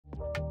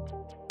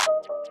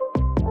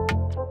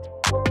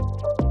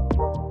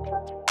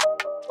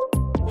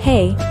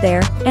Hey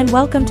there, and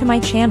welcome to my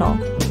channel.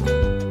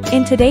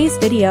 In today's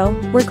video,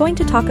 we're going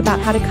to talk about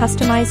how to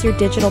customize your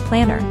digital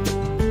planner.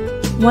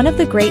 One of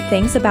the great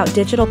things about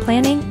digital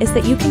planning is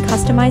that you can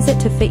customize it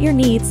to fit your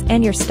needs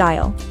and your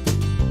style.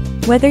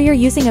 Whether you're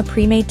using a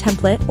pre-made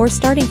template or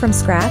starting from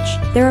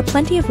scratch, there are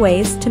plenty of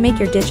ways to make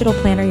your digital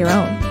planner your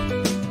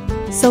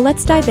own. So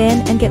let's dive in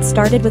and get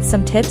started with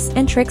some tips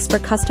and tricks for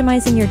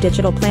customizing your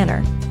digital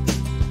planner.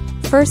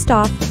 First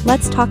off,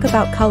 let's talk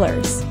about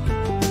colors.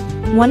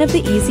 One of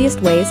the easiest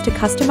ways to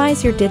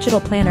customize your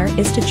digital planner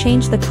is to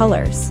change the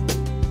colors.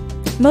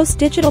 Most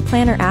digital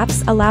planner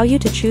apps allow you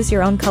to choose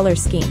your own color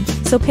scheme,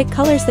 so pick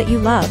colors that you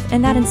love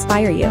and that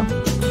inspire you.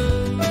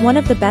 One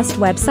of the best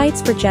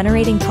websites for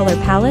generating color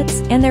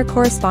palettes and their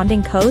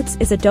corresponding codes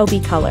is Adobe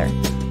Color.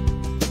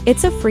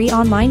 It's a free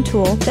online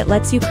tool that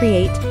lets you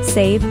create,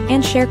 save,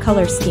 and share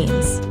color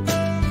schemes.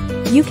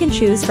 You can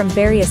choose from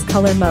various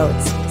color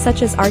modes,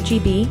 such as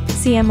RGB,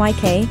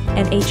 CMYK,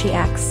 and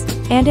HEX.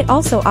 And it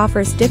also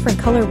offers different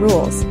color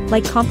rules,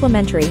 like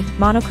complementary,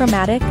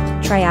 monochromatic,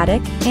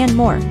 triadic, and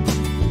more.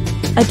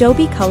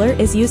 Adobe Color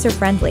is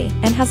user-friendly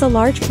and has a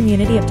large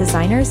community of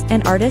designers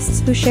and artists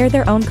who share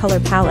their own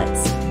color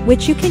palettes,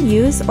 which you can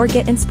use or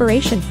get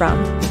inspiration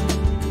from.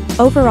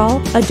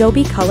 Overall,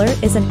 Adobe Color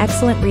is an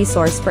excellent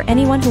resource for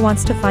anyone who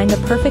wants to find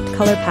the perfect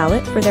color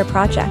palette for their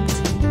project.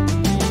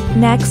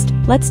 Next,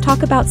 let's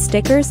talk about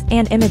stickers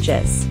and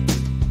images.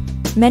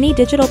 Many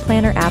digital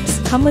planner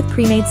apps come with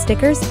pre-made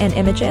stickers and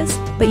images,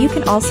 but you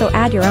can also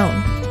add your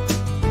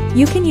own.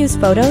 You can use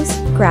photos,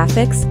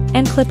 graphics,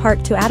 and clip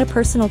art to add a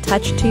personal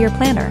touch to your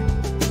planner.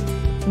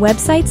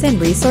 Websites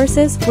and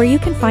resources where you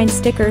can find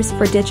stickers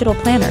for digital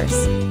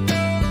planners.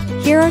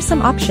 Here are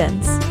some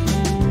options.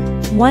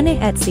 1.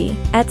 Etsy.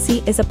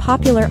 Etsy is a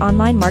popular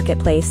online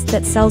marketplace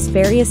that sells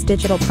various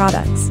digital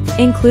products,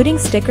 including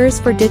stickers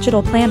for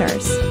digital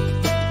planners.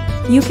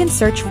 You can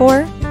search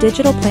for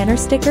digital planner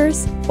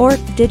stickers or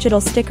digital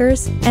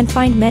stickers and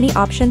find many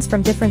options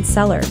from different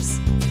sellers.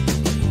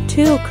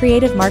 2.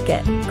 Creative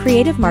Market.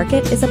 Creative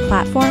Market is a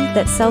platform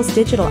that sells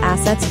digital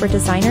assets for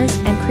designers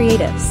and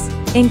creatives,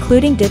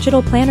 including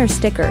digital planner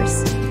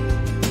stickers.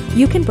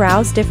 You can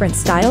browse different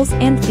styles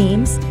and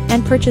themes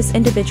and purchase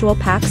individual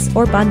packs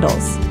or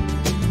bundles.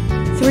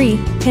 3.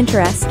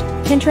 Pinterest.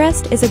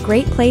 Pinterest is a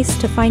great place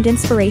to find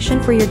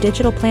inspiration for your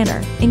digital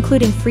planner,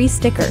 including free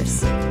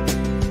stickers.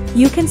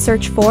 You can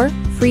search for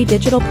free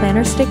digital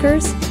planner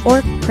stickers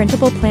or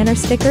printable planner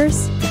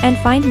stickers and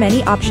find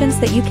many options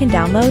that you can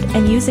download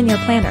and use in your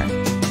planner.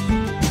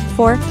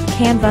 4.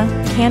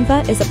 Canva.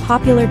 Canva is a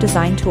popular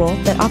design tool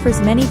that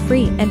offers many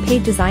free and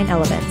paid design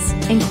elements,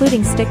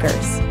 including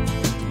stickers.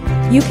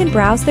 You can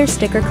browse their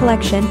sticker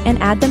collection and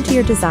add them to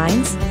your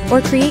designs, or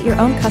create your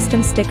own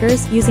custom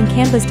stickers using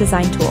Canva's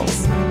design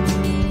tools.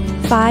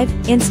 5.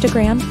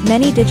 Instagram.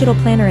 Many digital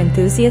planner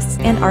enthusiasts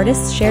and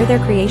artists share their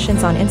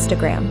creations on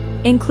Instagram,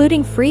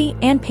 including free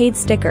and paid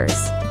stickers.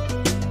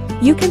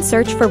 You can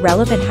search for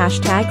relevant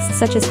hashtags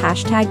such as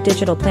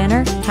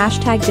 #digitalplanner,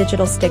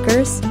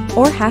 #digitalstickers,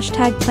 or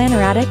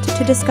 #planneraddict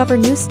to discover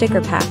new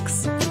sticker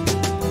packs.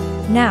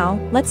 Now,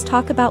 let's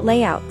talk about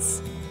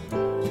layouts.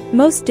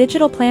 Most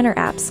digital planner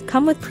apps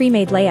come with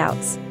pre-made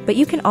layouts, but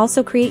you can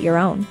also create your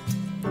own.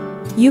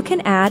 You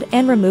can add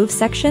and remove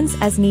sections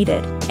as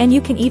needed, and you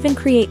can even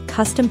create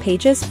custom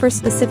pages for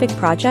specific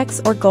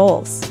projects or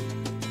goals.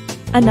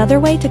 Another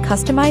way to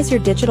customize your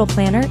digital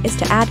planner is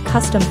to add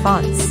custom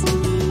fonts.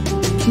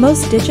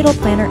 Most digital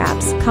planner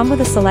apps come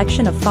with a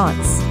selection of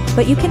fonts,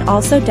 but you can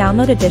also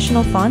download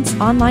additional fonts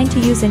online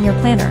to use in your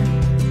planner.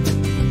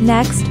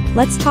 Next,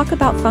 let's talk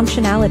about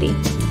functionality.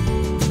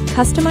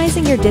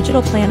 Customizing your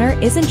digital planner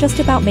isn't just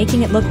about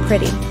making it look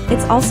pretty,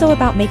 it's also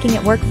about making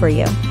it work for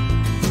you.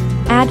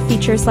 Add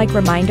features like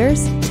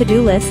reminders,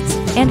 to-do lists,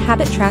 and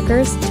habit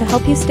trackers to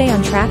help you stay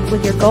on track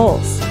with your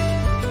goals.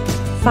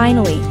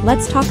 Finally,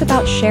 let's talk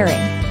about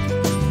sharing.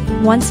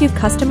 Once you've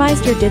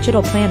customized your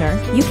digital planner,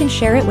 you can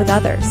share it with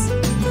others.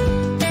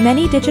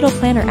 Many digital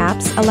planner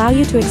apps allow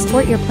you to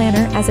export your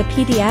planner as a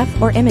PDF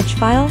or image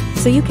file,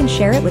 so you can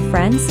share it with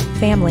friends,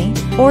 family,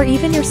 or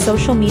even your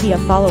social media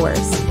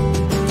followers.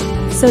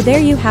 So there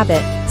you have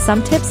it,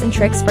 some tips and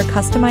tricks for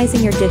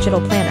customizing your digital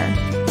planner.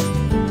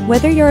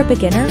 Whether you're a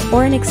beginner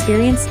or an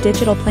experienced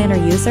digital planner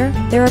user,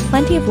 there are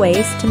plenty of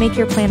ways to make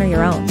your planner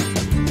your own.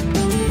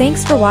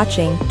 Thanks for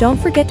watching.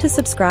 Don't forget to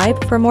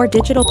subscribe for more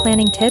digital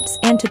planning tips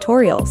and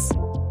tutorials.